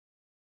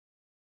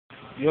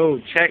Yo,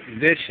 check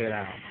this shit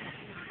out.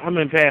 I'm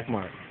in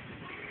Pathmark.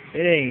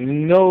 It ain't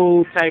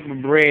no type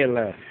of bread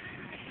left.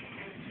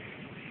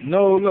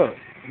 No, look.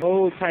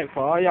 No type,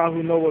 for all y'all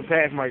who know what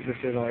Pathmark this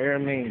is on Air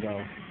Main,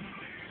 though.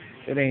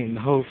 It ain't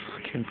no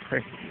fucking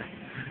bread.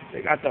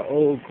 They got the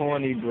old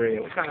corny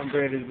bread. What kind of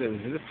bread is this?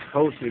 This is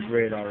toasted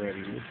bread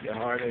already. This is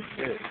hard as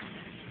shit.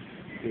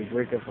 You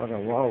break a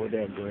fucking wall with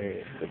that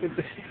bread. Look at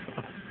this.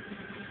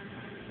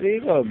 There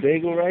you go,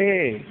 bagel right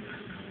here.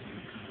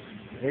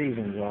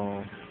 Raisins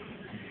on.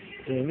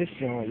 Damn, this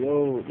joint,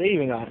 yo, they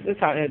even got, this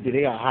how empty,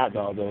 they got hot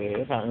dogs over here.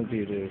 That's how empty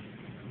it is.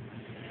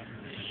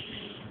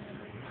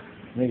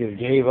 Niggas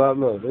gave up,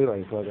 look, they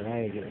like, fucking,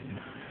 I ain't getting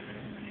it.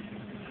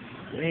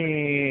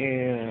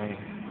 Damn.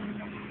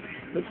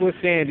 Look what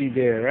Sandy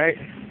did, right?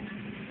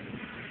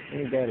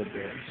 Ain't that a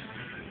bitch?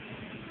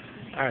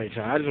 Alright,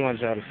 y'all, I just want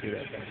y'all to see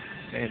that thing.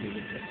 Sandy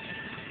did that.